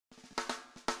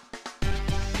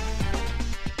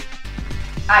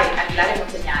Hi, I'm Ilaria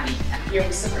and I'm here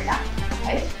with Sabrina.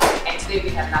 Okay? And today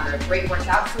we have another great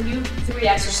workout for you. 3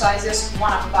 exercises,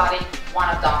 1 upper body, 1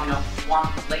 abdominal, 1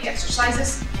 leg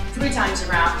exercises, 3 times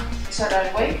around. Start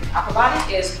right away. Upper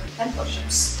body is 10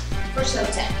 push-ups. First set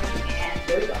of 10. And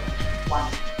here we go.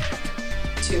 1,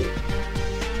 2,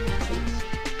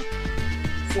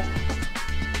 3, 4,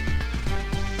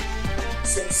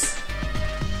 6,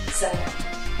 7,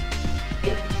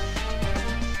 8,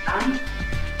 9,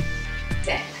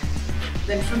 10.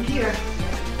 Then from here,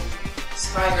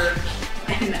 strider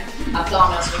and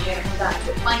abdominals. When you're going to come down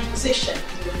to a plank position,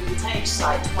 you're going to do 10 each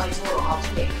side, 20 total,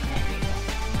 alternate. And here we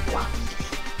go. 1,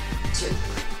 2,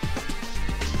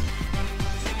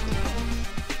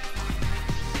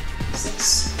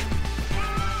 6,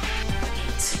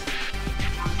 8,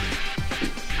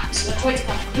 9. So try to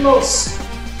come close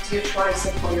to your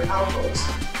tricep or your elbows.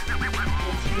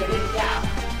 And keep your leg down.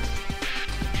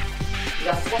 You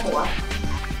got 4 more.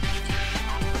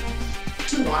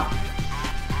 2 more.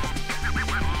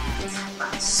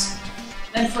 Nice.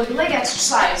 Then for the leg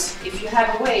exercise, if you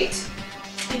have a weight,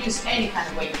 you can use any kind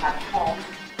of weight you have at home.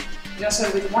 You're going to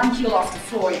start with 1 heel off the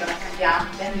floor. You're going to come down,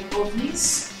 bend with both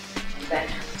knees, and then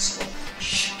slow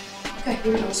push. Okay,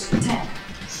 here we go. So 10.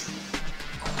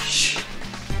 Push.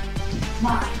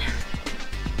 9.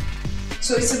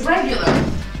 So it's a regular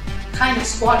kind of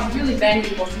squat. You really bend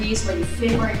with both knees, but you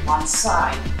favor in one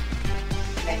side.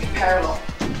 And then you parallel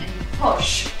and you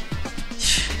push.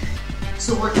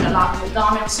 So working a lot with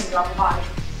abdominals and your upper body.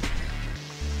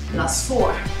 Last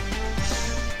 4.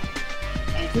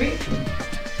 And 3.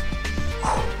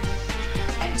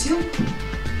 And 2.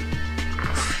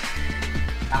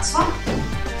 Last 1.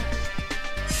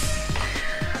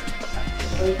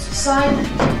 Go to the side.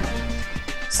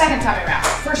 Second time around.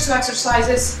 First 2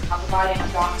 exercises, upper body and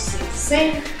abdominals stay the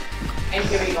same. And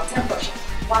here we go, 10 push-ups.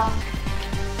 1,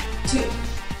 2,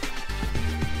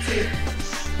 3,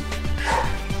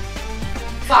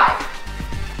 5,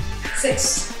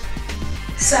 6,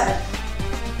 7,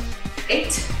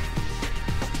 8,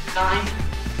 9,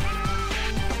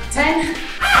 10.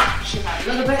 Shift out a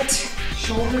little bit,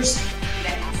 shoulders, and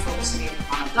then we'll focus again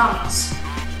on abdominals.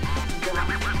 Down on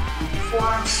your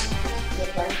forearms,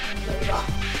 look right, and look up.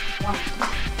 1,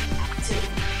 2,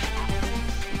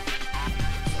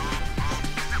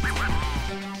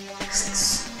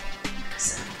 6,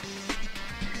 7,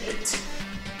 8,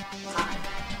 9,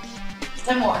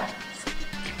 10 more.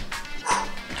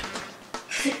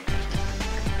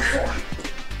 4,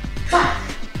 5,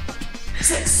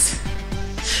 6.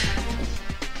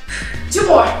 2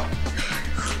 more.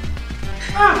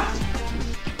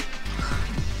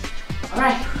 All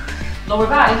right, lower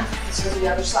body. Let's go to the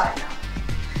other side now.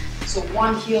 So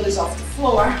 1 heel is off the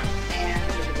floor, and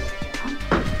here we go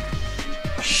down.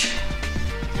 Push.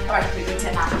 All right, we're doing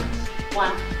 10 now.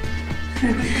 1.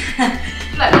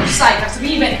 Let each side have to be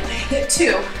even.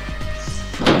 2.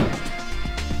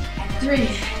 And 3.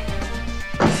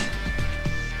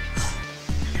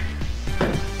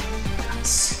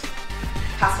 Nice.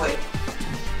 Halfway.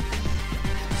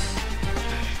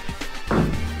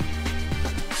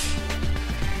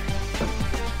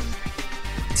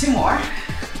 2 more.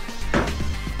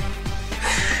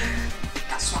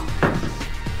 Last 1.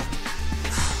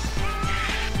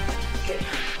 Good.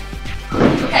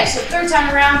 Okay, so 3rd time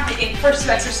around, again, first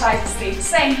 2 exercises stay the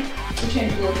same. We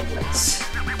change a little bit legs.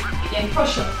 Again,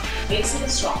 push up, basic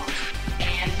and strong.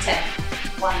 And 10.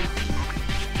 1,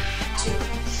 2.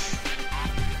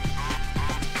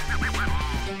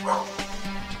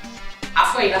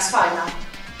 Halfway, last 5 now.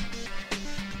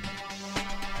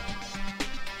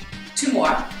 2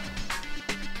 more.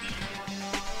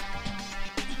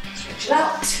 Stretch it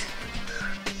out.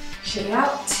 Shake it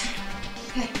out.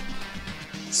 Okay.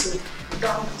 So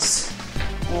abdominals.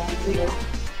 And here we go.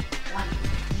 1,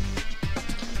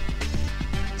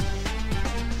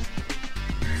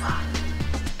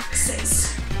 5, 6,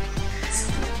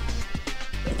 7,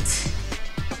 8.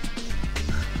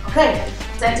 Okay,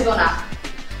 10 to go now.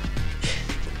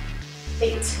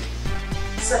 8,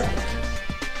 7,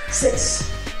 6.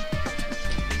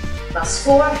 Last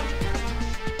 4,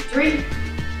 3,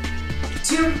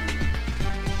 2.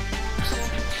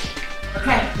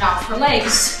 Okay, now for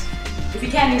legs, if you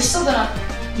can, you're still gonna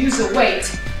use a weight.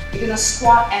 You're gonna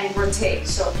squat and rotate.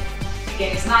 So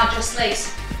again, it's not just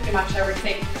legs, pretty much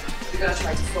everything. You're gonna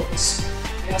try to focus.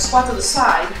 You're gonna squat to the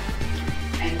side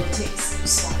and rotate to the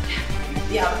side. And then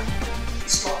the other,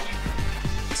 squat,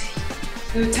 rotate.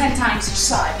 Do 10 times each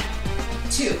side.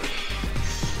 2.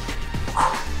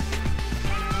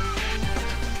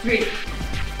 3.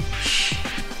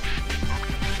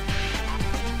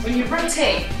 When you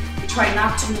rotate, you try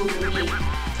not to move your knee.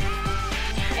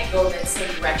 and go that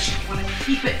same direction. You want to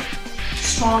keep it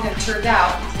strong and turned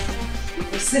out.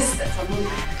 Resist it from moving.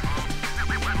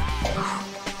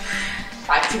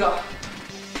 5 to go.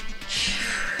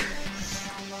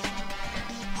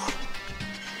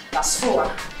 Last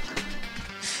 4.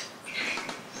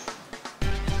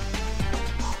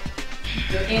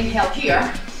 Your inhale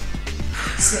here.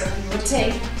 So you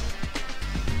rotate.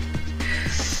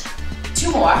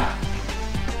 2 more.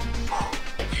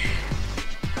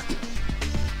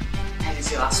 And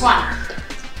it's your last one.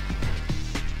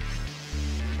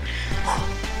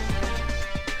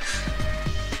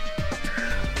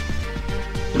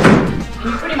 And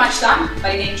you're pretty much done,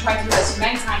 but again, try to do as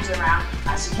many times around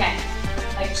as you can.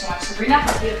 Thank you so much, Sabrina.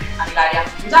 Thank you. And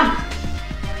Ilaria, you're done.